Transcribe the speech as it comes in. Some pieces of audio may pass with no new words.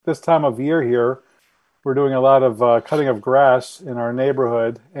this time of year here, we're doing a lot of cutting of grass in our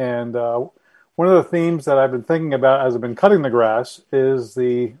neighborhood. And one of the themes that I've been thinking about as I've been cutting the grass is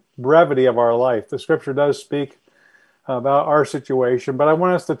the brevity of our life. The scripture does speak about our situation, but I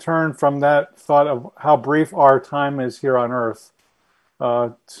want us to turn from that thought of how brief our time is here on earth,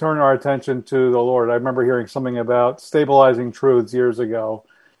 turn our attention to the Lord. I remember hearing something about stabilizing truths years ago.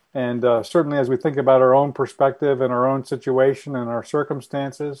 And certainly as we think about our own perspective and our own situation and our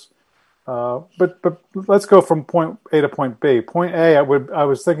circumstances, but let's go from point A to point B. Point A, I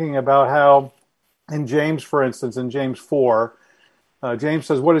was thinking about how in James, for instance, in James 4, James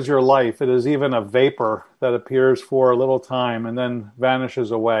says, "What is your life? It is even a vapor that appears for a little time and then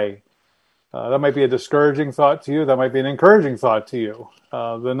vanishes away." That might be a discouraging thought to you. That might be an encouraging thought to you.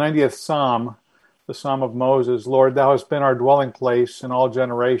 The 90th Psalm, the Psalm of Moses, "Lord, thou hast been our dwelling place in all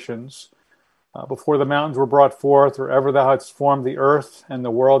generations. Before the mountains were brought forth, or ever thou hadst formed the earth and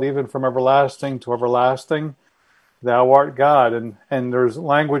the world, even from everlasting to everlasting, thou art God." And there's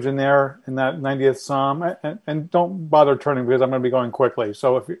language in there in that 90th Psalm. And don't bother turning because I'm going to be going quickly.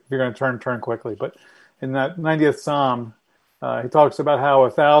 So if you're going to turn quickly. But in that 90th Psalm, he talks about how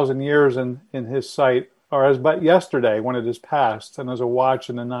 1,000 years in his sight are as but yesterday when it is past, and as a watch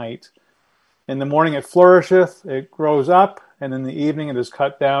in the night. In the morning it flourisheth, it grows up, and in the evening it is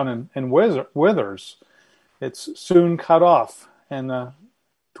cut down and withers. It's soon cut off. And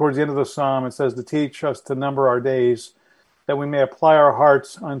towards the end of the psalm, it says to teach us to number our days, that we may apply our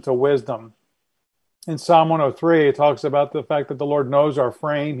hearts unto wisdom. In Psalm 103, it talks about the fact that the Lord knows our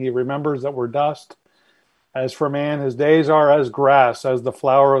frame. He remembers that we're dust. As for man, his days are as grass, as the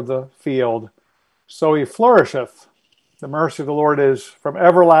flower of the field. So he flourisheth. The mercy of the Lord is from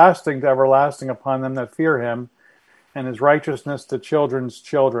everlasting to everlasting upon them that fear him, and his righteousness to children's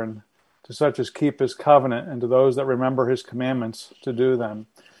children, to such as keep his covenant, and to those that remember his commandments to do them.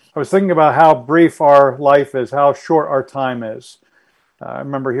 I was thinking about how brief our life is, how short our time is. I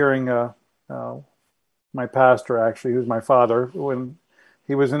remember hearing my pastor, actually, who's my father, when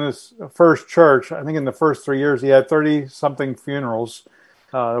he was in his first church. I think in the first 3 years, he had 30-something funerals.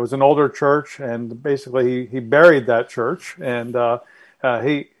 It was an older church, and basically he buried that church. And there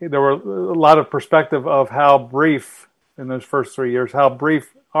were a lot of perspective of how brief in those first 3 years, how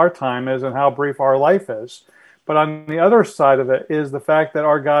brief our time is and how brief our life is. But on the other side of it is the fact that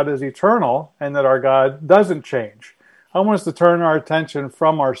our God is eternal and that our God doesn't change. I want us to turn our attention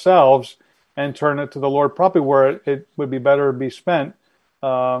from ourselves and turn it to the Lord, probably where it would be better to be spent,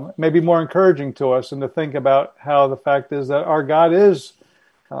 maybe more encouraging to us, and to think about how the fact is that our God is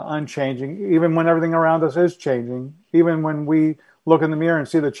unchanging, even when everything around us is changing, even when we look in the mirror and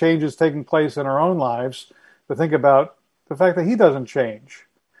see the changes taking place in our own lives, to think about the fact that he doesn't change.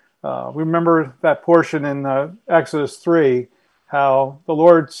 We remember that portion in Exodus 3, how the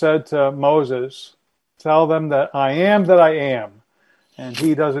Lord said to Moses, "Tell them that I am, and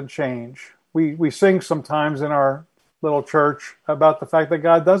he doesn't change." We sing sometimes in our little church about the fact that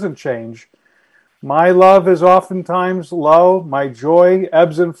God doesn't change. "My love is oftentimes low, my joy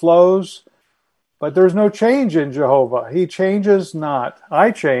ebbs and flows, but there's no change in Jehovah. He changes not. I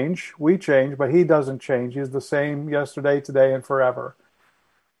change, we change, but he doesn't change. He's the same yesterday, today, and forever."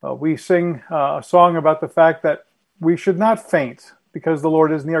 We sing a song about the fact that we should not faint because the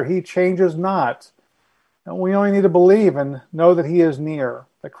Lord is near. He changes not. And we only need to believe and know that he is near,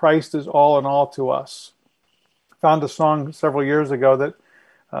 that Christ is all in all to us. I found a song several years ago that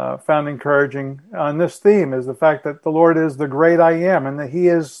found encouraging on this theme, is the fact that the Lord is the great I am, and that he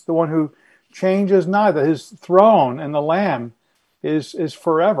is the one who changes not, that his throne and the Lamb is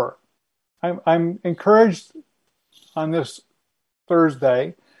forever. I'm encouraged on this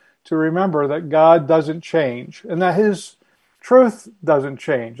Thursday to remember that God doesn't change, and that his truth doesn't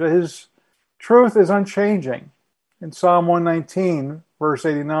change, that his truth is unchanging. In Psalm 119, verse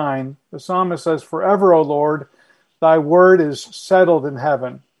 89, the psalmist says, "Forever, O Lord, thy word is settled in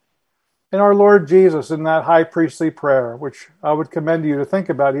heaven." And our Lord Jesus, in that high priestly prayer, which I would commend you to think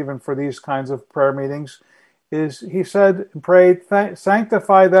about even for these kinds of prayer meetings, is he said and prayed,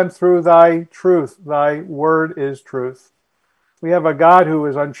 "Sanctify them through thy truth. Thy word is truth." We have a God who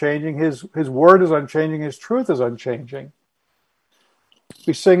is unchanging. His word is unchanging. His truth is unchanging.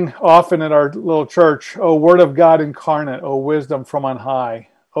 We sing often at our little church, "O word of God incarnate, O wisdom from on high,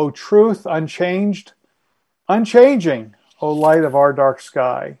 O truth unchanged, unchanging, O light of our dark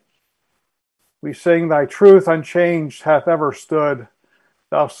sky." We sing, "Thy truth unchanged hath ever stood.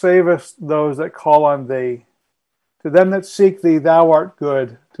 Thou savest those that call on thee. To them that seek thee, thou art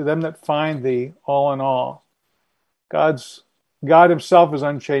good. To them that find thee, all in all." God himself is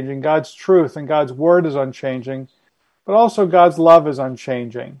unchanging. God's truth and God's word is unchanging. but also God's love is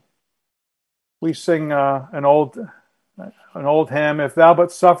unchanging. We sing an old hymn, if thou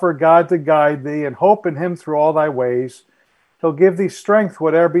but suffer God to guide thee, and hope in him through all thy ways, he'll give thee strength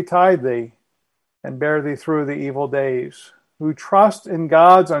whate'er betide thee, and bear thee through the evil days. Who trust in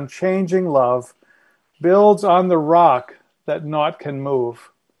God's unchanging love builds on the rock that naught can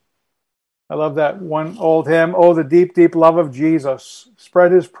move. I love that one old hymn, oh, the deep, deep love of Jesus,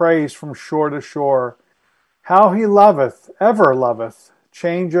 spread his praise from shore to shore. How he loveth, ever loveth,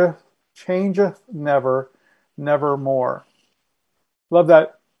 changeth never, nevermore. Love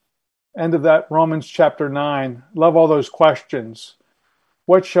that end of that Romans chapter 9. Love all those questions.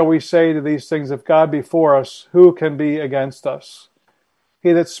 What shall we say to these things? If God be for us, who can be against us?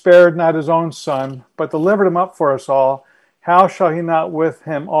 He that spared not his own son, but delivered him up for us all, how shall he not with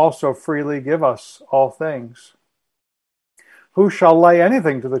him also freely give us all things? Who shall lay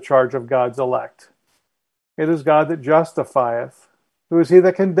anything to the charge of God's elect? It is God that justifieth. Who is he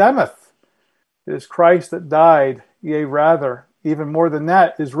that condemneth? It is Christ that died, yea, rather, even more than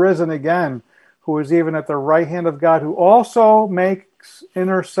that, is risen again, who is even at the right hand of God, who also makes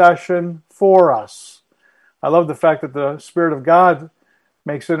intercession for us. I love the fact that the Spirit of God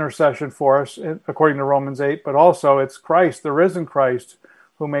makes intercession for us, according to Romans 8, but also it's Christ, the risen Christ,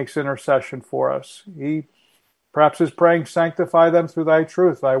 who makes intercession for us. He perhaps is praying, sanctify them through thy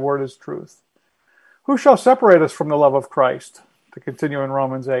truth. Thy word is truth. Who shall separate us from the love of Christ? To continue in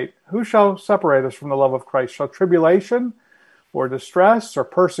Romans 8. Who shall separate us from the love of Christ? Shall tribulation, or distress, or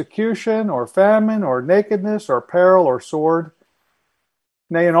persecution, or famine, or nakedness, or peril, or sword?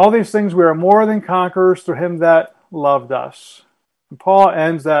 Nay, in all these things we are more than conquerors through him that loved us. And Paul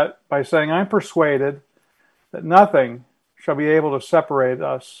ends that by saying, I'm persuaded that nothing shall be able to separate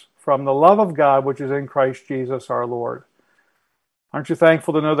us from the love of God which is in Christ Jesus our Lord. Aren't you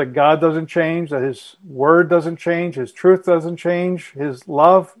thankful to know that God doesn't change, that his word doesn't change, his truth doesn't change, his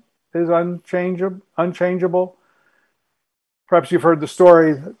love is unchangeable? Perhaps you've heard the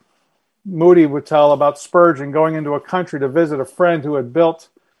story that Moody would tell about Spurgeon going into a country to visit a friend who had built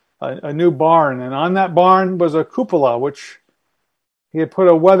a new barn. And on that barn was a cupola, which he had put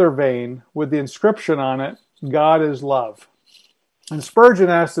a weather vane with the inscription on it, God is love. And Spurgeon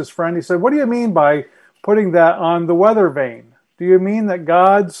asked his friend, he said, what do you mean by putting that on the weather vane? Do you mean that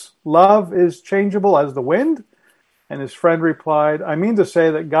God's love is changeable as the wind? And his friend replied, I mean to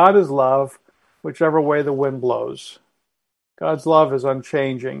say that God is love, whichever way the wind blows. God's love is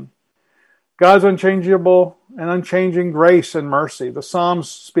unchanging. God's unchangeable and unchanging grace and mercy. The Psalms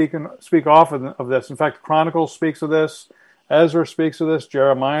speak often of this. In fact, Chronicles speaks of this. Ezra speaks of this.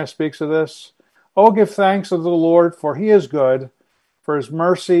 Jeremiah speaks of this. Oh, give thanks unto the Lord, for he is good, for his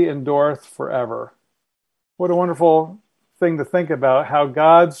mercy endureth forever. What a wonderful thing to think about, how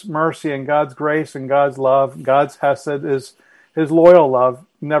God's mercy and God's grace and God's love, God's hesed, is his loyal love,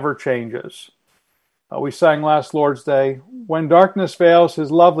 never changes. We sang last Lord's Day, when darkness veils his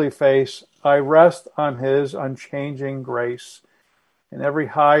lovely face, I rest on his unchanging grace. In every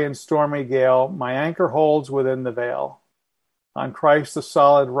high and stormy gale, my anchor holds within the veil. On Christ the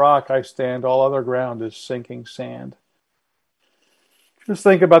solid rock I stand, all other ground is sinking sand. Just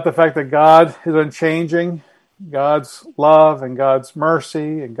think about the fact that God is unchanging, God's love and God's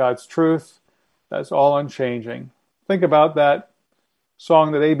mercy and God's truth, that's all unchanging. Think about that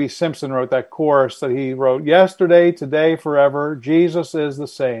song that A.B. Simpson wrote, that chorus that he wrote, yesterday, today, forever, Jesus is the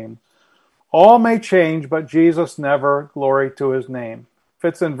same. All may change, but Jesus never, glory to his name.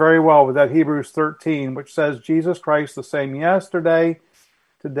 Fits in very well with that Hebrews 13, which says Jesus Christ the same yesterday,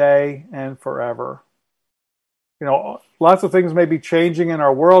 today, and forever. You know, lots of things may be changing in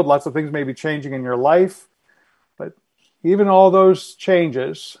our world, lots of things may be changing in your life, but even all those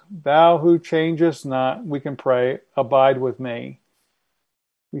changes, thou who changest not, we can pray, abide with me.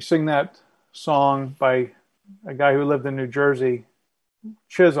 We sing that song by a guy who lived in New Jersey,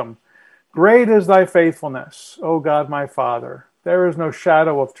 Chisholm. Great is thy faithfulness, O God my Father. There is no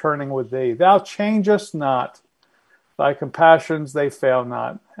shadow of turning with thee. Thou changest not. Thy compassions, they fail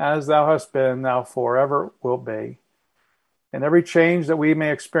not. As thou hast been, thou forever wilt be. In every change that we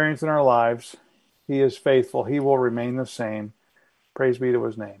may experience in our lives, he is faithful. He will remain the same. Praise be to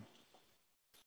his name.